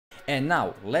And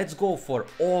now let's go for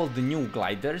all the new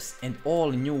gliders and all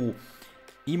new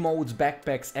emotes,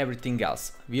 backpacks, everything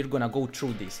else. We're gonna go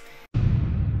through this.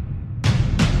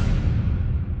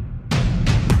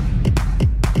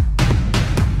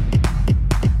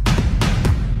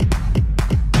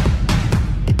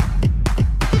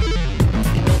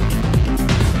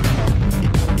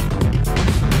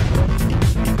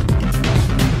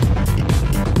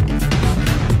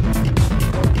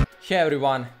 Hey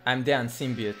everyone, I'm Dan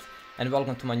Symbiote and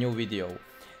welcome to my new video.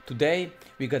 Today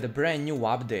we got a brand new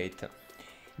update.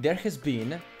 There has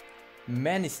been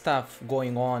many stuff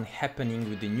going on happening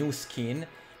with the new skin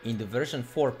in the version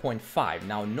 4.5.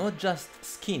 Now, not just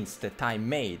skins that I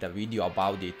made a video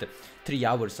about it 3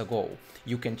 hours ago.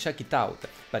 You can check it out,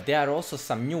 but there are also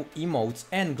some new emotes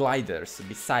and gliders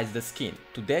besides the skin.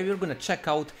 Today we're gonna check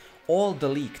out all the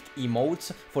leaked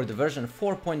emotes for the version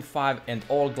 4.5 and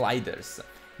all gliders.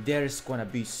 There's gonna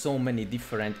be so many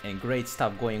different and great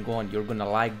stuff going on. You're gonna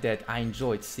like that. I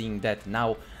enjoyed seeing that.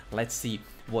 Now let's see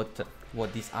what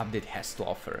this update has to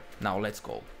offer. Now let's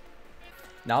go.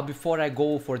 Now before I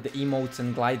go for the emotes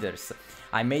and gliders,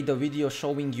 I made a video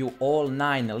showing you all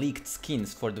 9 leaked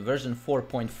skins for the version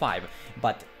 4.5,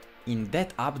 but in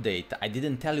that update I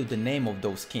didn't tell you the name of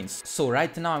those skins. So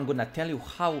right now I'm gonna tell you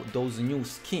how those new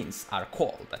skins are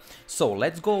called. So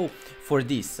let's go for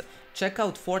this. Check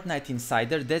out Fortnite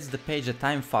Insider, that's the page that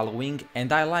I'm following, and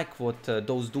I like what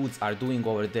those dudes are doing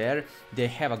over there. They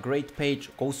have a great page,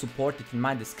 go support it in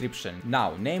my description.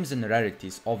 Now, names and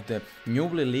rarities of the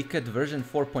newly leaked version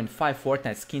 4.5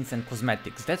 Fortnite skins and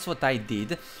cosmetics. That's what I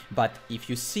did, but if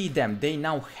you see them, they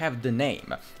now have the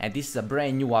name, and this is a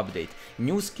brand new update.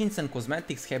 New skins and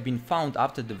cosmetics have been found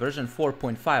after the version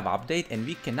 4.5 update, and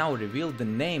we can now reveal the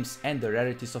names and the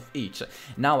rarities of each.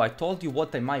 Now, I told you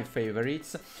what are my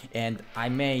favorites, and I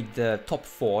made the top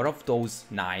 4 of those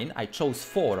 9. I chose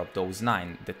 4 of those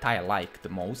 9 that I like the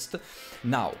most.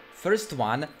 Now, first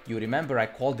one, you remember I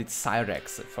called it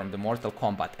Cyrex from the Mortal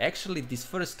Kombat. Actually, this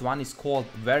first one is called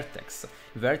Vertex,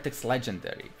 Vertex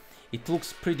Legendary. It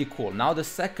looks pretty cool. Now the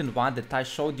second one that I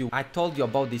showed you, I told you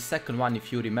about this second one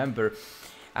if you remember.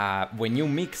 When you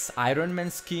mix Iron Man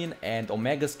skin and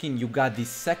Omega skin, you got this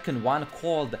second one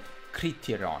called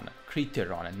Criteron.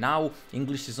 Now,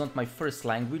 English is not my first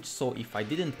language, so if I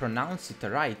didn't pronounce it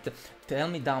right, tell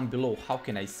me down below how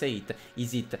can I say it.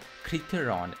 Is it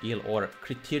Criteron or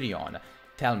Criterion?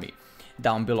 Tell me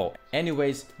down below.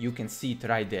 Anyways, you can see it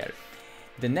right there.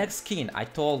 The next skin I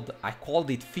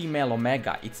called it Female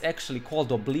Omega. It's actually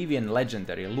called Oblivion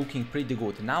Legendary, looking pretty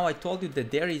good. Now I told you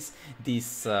that there is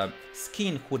this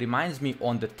skin who reminds me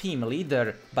on the team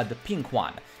leader, but the pink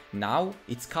one. Now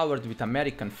it's covered with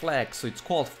American flag, so it's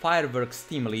called Fireworks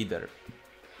Team Leader.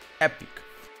 Epic.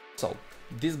 So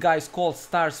this guy is called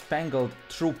Star Spangled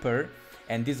Trooper,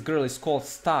 and this girl is called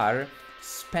Star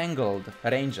Spangled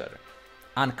Ranger.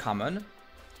 Uncommon.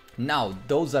 Now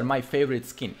those are my favorite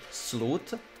skin.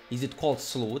 Sleuth. Is it called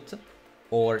Sleuth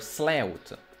or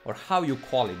Sleuth, or how you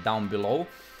call it down below?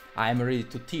 I am ready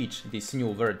to teach this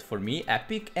new word for me.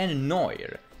 Epic and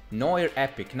Noir. Noir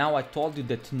Epic. Now I told you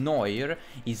that Noir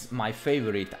is my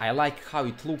favorite. I like how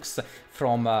it looks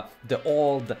from the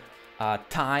old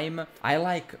time. I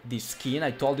like this skin.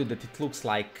 I told you that it looks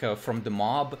like from the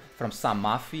mob, from some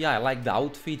mafia. I like the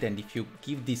outfit, and if you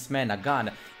give this man a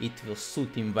gun, it will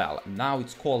suit him well. Now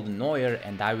it's called Noir,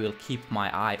 and I will keep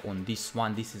my eye on this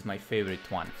one. This is my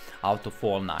favorite one out of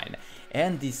all 9.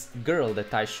 And this girl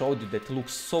that I showed you that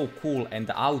looks so cool, and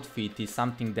the outfit is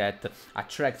something that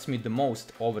attracts me the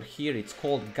most over here. It's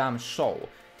called Gumshoe.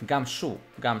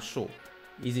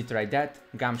 Is it right that?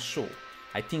 Gumshoe.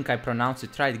 I think I pronounced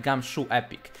it right, Gumshoe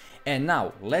Epic. And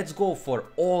now let's go for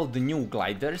all the new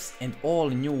gliders and all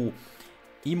new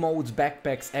emotes,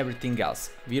 backpacks, everything else.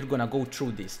 We're gonna go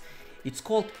through this. It's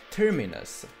called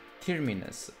Terminus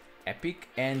Epic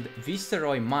and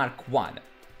Viceroy Mark 1.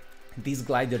 This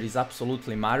glider is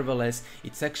absolutely marvelous.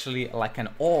 It's actually like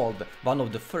one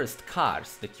of the first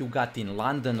cars that you got in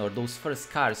London, or those first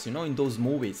cars, you know, in those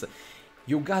movies.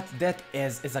 You got that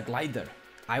as a glider.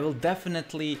 I will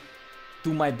definitely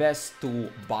do my best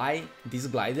to buy this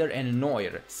glider and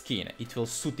Noir skin. It will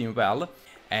suit him well.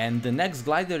 And the next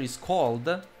glider is called,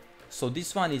 so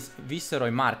this one is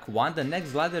Viceroy Mark 1. The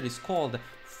next glider is called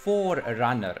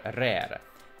Forerunner Rare.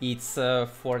 It's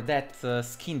for that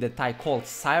skin that I called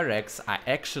Cyrex.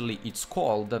 It's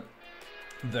called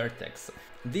Vertex.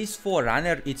 This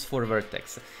Forerunner, it's for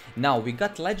Vertex. Now we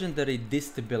got Legendary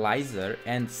Destabilizer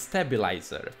and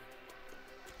Stabilizer.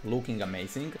 Looking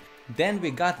amazing. Then we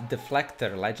got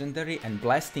Deflector Legendary and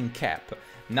Blasting Cap.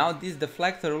 Now this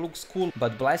Deflector looks cool,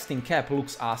 but Blasting Cap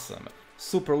looks awesome.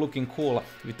 super looking cool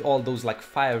with all those like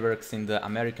fireworks in the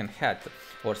American hat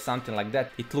or something like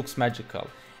that. It looks magical.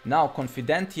 Now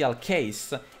confidential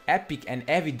case, epic and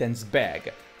evidence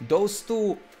bag. Those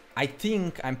two,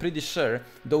 I'm pretty sure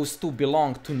those two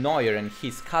belong to Neuer and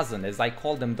his cousin, as I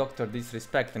call them Dr.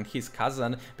 Disrespect and his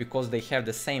cousin, because they have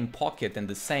the same pocket and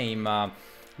the same,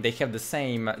 they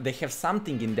have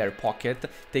something in their pocket.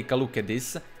 Take a look at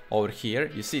this over here.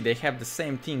 You see, they have the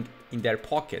same thing in their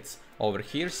pockets over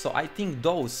here. So I think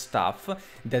those stuff,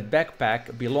 that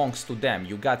backpack belongs to them.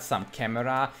 You got some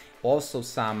camera, also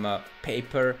some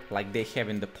paper like they have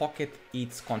in the pocket.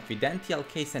 It's confidential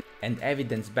case and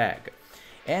evidence bag.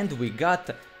 And we got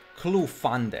clue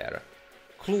finder.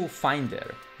 Clue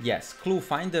finder. Yes, clue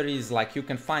finder is like you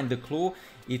can find the clue.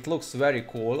 It looks very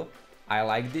cool. I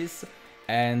like this.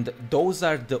 And those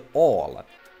are the all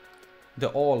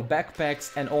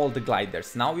backpacks and all the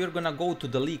gliders. Now we're gonna go to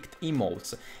the leaked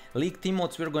emotes. Leaked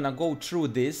emotes, we're gonna go through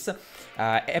this.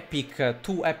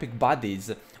 Two epic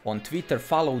buddies on Twitter,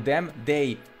 follow them.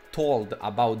 They told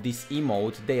about this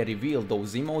emote, they revealed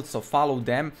those emotes, so follow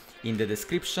them in the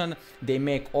description. They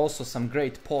make also some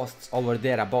great posts over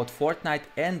there about Fortnite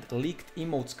and leaked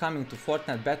emotes coming to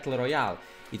Fortnite Battle Royale.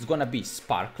 It's gonna be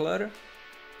Sparkler.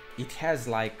 It has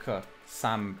like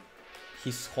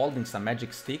he's holding some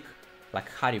magic stick like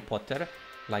Harry Potter,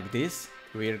 like this.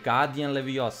 Rear Guardian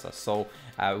Leviosa. So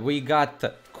we got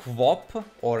Quop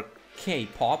or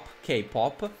K-pop.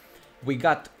 We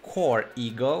got Core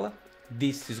Eagle.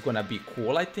 This is gonna be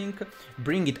cool, I think.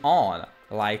 Bring it on.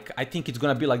 Like, I think it's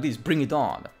gonna be like this. Bring it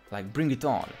on. Like, bring it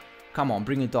on. Come on,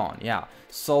 bring it on. Yeah.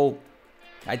 So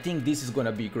I think this is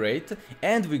gonna be great.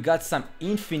 And we got some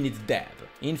Infinite Dab.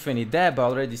 Infinite Dab, I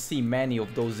already see many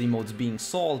of those emotes being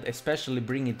sold, especially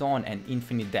Bring It On and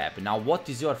Infinite Dab. Now, what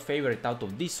is your favorite out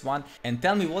of this one? And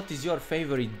tell me what is your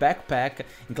favorite backpack,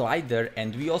 glider,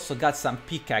 and we also got some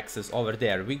pickaxes over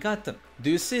there. We got,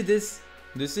 do you see this?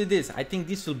 Do you see this? I think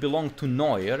this will belong to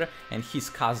Neuer and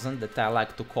his cousin, that I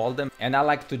like to call them, and I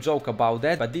like to joke about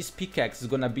that, but this pickaxe is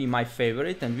gonna be my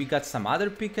favorite. And we got some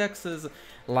other pickaxes,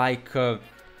 like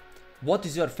what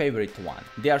is your favorite one?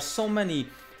 There are so many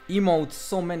emotes,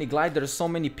 so many gliders, so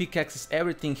many pickaxes,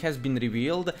 everything has been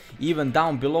revealed. Even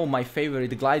down below, my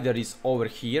favorite glider is over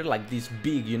here, like this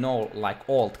big, you know, like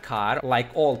old car, like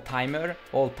old timer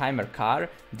car.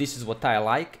 This is what I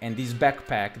like. And this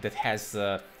backpack that has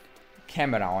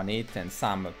camera on it and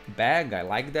some bag, I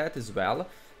like that as well.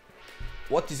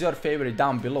 What is your favorite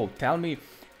down below? Tell me.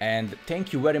 And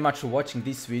thank you very much for watching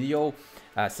this video.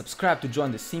 Subscribe to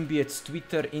join the Symbiotes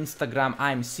Twitter, Instagram.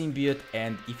 I'm Symbiote,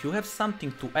 and if you have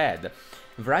something to add,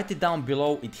 write it down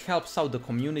below. It helps out the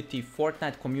community,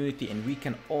 Fortnite community, and we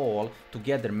can all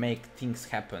together make things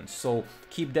happen. So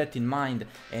keep that in mind.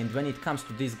 And when it comes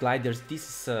to these gliders,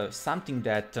 this is something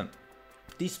that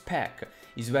this pack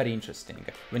is very interesting.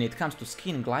 When it comes to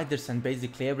skin, gliders, and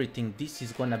basically everything, this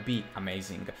is gonna be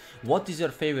amazing. What is your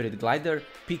favorite glider,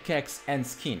 pickaxe, and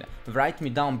skin? Write me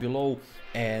down below.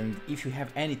 And if you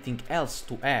have anything else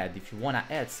to add, if you wanna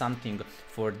add something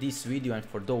for this video and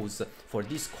for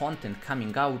this content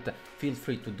coming out, feel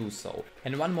free to do so.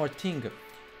 And one more thing,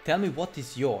 tell me what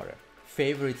is your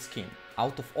favorite skin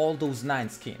out of all those 9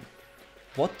 skins.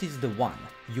 What is the one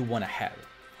you wanna have?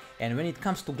 And when it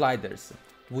comes to gliders,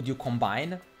 would you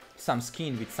combine some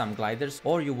skin with some gliders,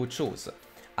 or you would choose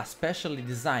a specially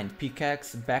designed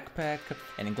pickaxe, backpack,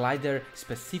 and glider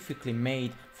specifically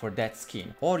made for that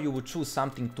skin, or you would choose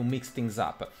something to mix things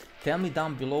up? Tell me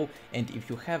down below. And if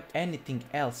you have anything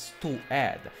else to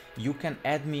add, you can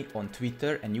add me on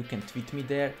Twitter and you can tweet me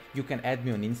there. You can add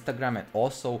me on Instagram and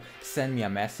also send me a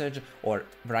message or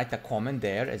write a comment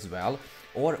there as well,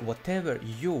 or whatever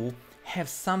you have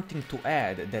something to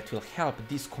add that will help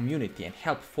this community and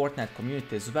help Fortnite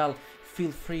community as well.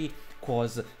 Feel free,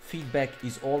 cause feedback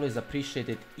is always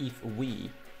appreciated. If we,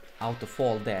 out of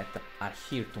all that, are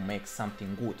here to make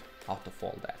something good out of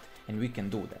all that, and we can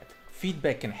do that.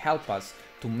 Feedback can help us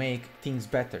to make things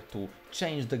better, to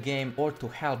change the game, or to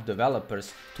help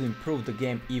developers to improve the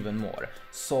game even more.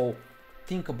 So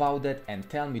think about that and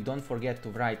tell me. Don't forget to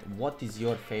write what is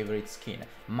your favorite skin.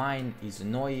 Mine is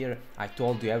Neuer. I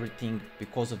told you everything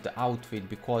because of the outfit,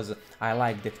 because I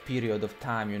like that period of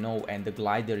time, you know, and the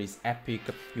glider is epic.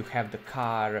 You have the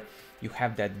car, you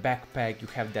have that backpack, you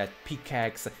have that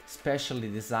pickaxe specially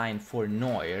designed for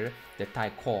Neuer that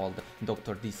I called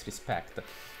Dr. Disrespect.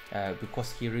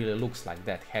 Because he really looks like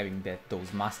that, having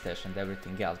those mustache and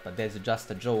everything else, but that's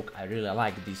just a joke. I really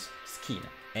like this skin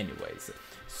anyways.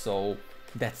 So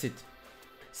that's it.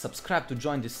 Subscribe to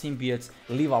join the Symbiotes,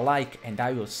 leave a like, and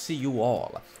I will see you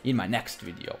all in my next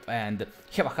video. And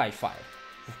have a high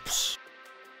five.